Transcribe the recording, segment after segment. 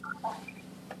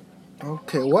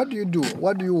Okay, what do you do?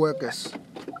 What do you work as?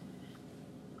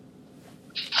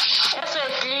 As a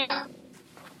cleaner.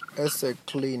 As a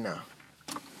cleaner.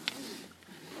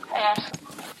 Yes.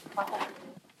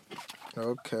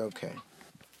 Okay.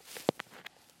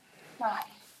 No.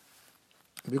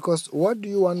 Because what do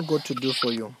you want God to do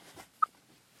for you?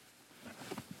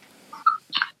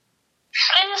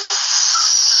 Please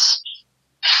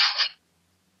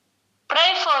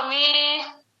pray for me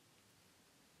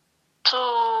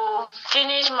to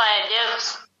finish my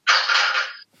debts.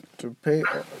 To pay,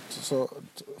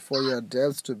 for your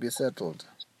debts to be settled.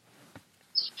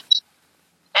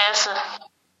 Yes.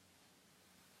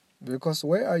 Because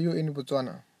where are you in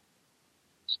Botswana?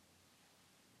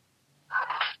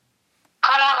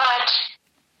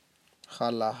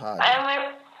 Galahad.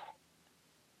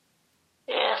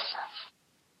 Yes.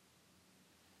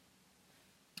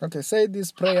 Okay, say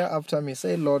this prayer after me.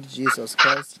 Say, Lord Jesus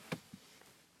Christ.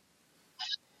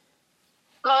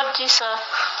 Lord Jesus.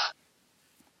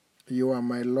 You are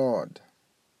my Lord.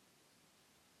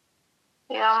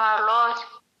 You are my Lord.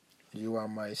 You are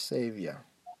my Savior.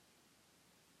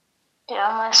 You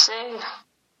are my Savior.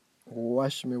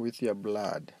 Wash me with your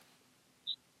blood.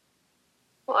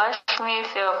 Wash me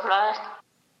with your blood.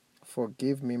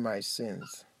 Forgive me my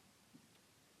sins.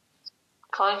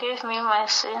 Forgive me my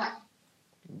sin.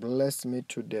 Bless me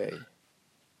today.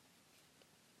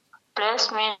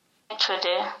 Bless me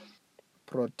today.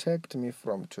 Protect me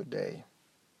from today.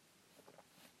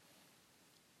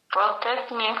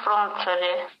 Protect me from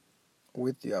today.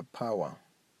 With your power.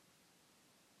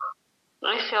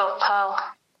 With your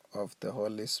power. Of the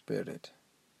Holy Spirit.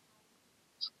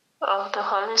 Of the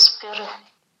Holy Spirit.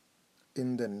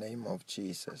 In the name of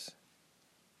Jesus.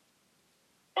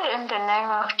 In the name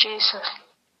of Jesus.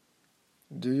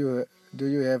 Do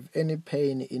you have any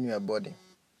pain in your body?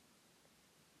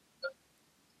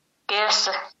 Yes,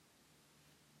 sir.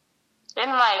 In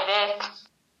my back.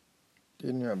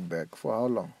 In your back. For how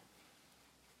long?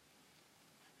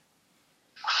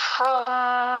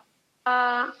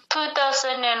 From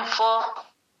 2004.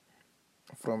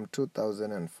 From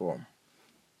 2004.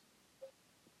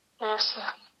 Yes,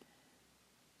 sir.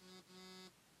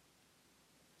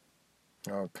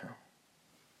 Okay.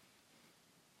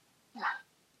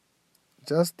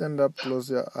 Just stand up,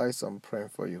 close your eyes, I'm praying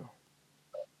for you.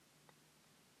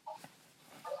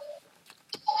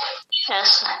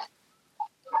 Yes, sir.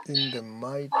 In the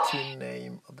mighty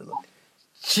name of the Lord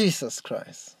Jesus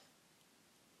Christ.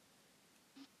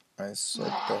 I soak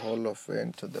the whole of it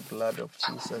into the blood of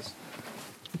Jesus.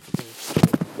 Into the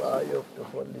fire of the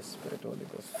Holy Spirit, Holy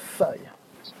Ghost. Fire.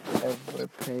 Every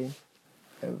pain,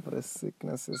 every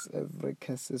sicknesses, every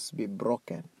curses be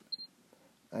broken.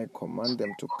 I command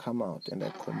them to come out, and I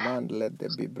command let there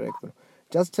be breakthrough.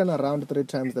 Just turn around 3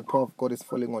 times. The power of God is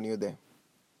falling on you there.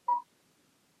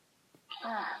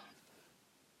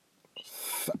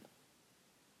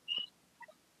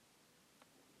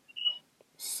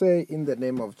 Say in the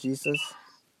name of Jesus.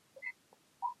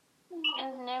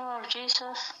 In the name of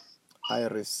Jesus. I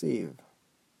receive.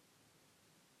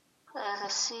 I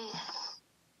receive.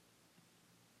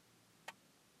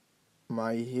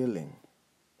 My healing.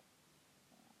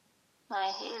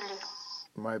 My healing.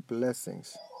 My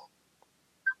blessings.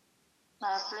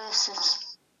 My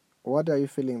blessings. What are you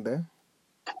feeling there?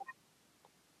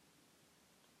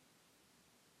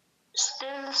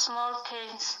 Still small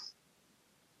pains.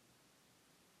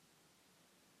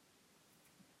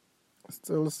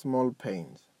 Still small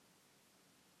pains.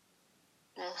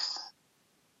 Yes.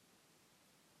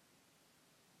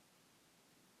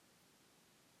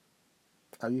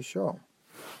 Are you sure?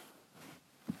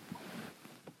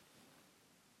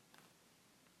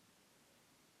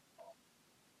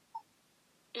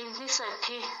 It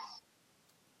disappeared.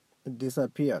 It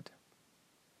disappeared.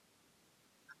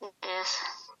 Yes.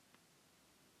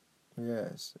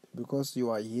 Yes. Because you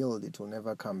are healed, it will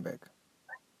never come back.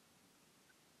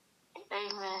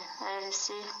 Amen. I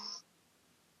receive.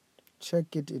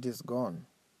 Check it, it is gone.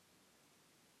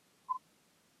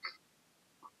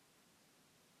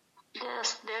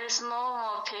 Yes, there is no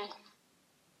more pain.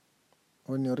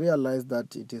 When you realize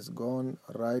that it is gone,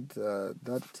 right,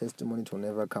 that testimony will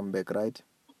never come back, right?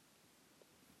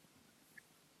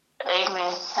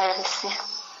 Amen. I receive.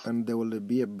 And there will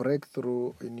be a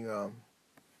breakthrough in your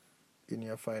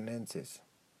finances.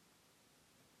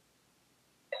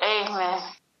 Amen.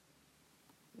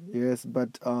 Yes,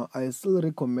 but I still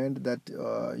recommend that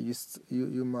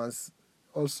you must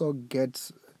also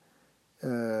get,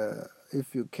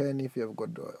 if you have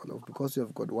got, because you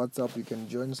have got WhatsApp, you can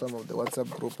join some of the WhatsApp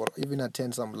group or even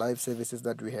attend some live services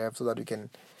that we have, so that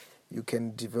you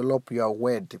can develop your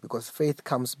word, because faith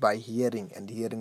comes by hearing and hearing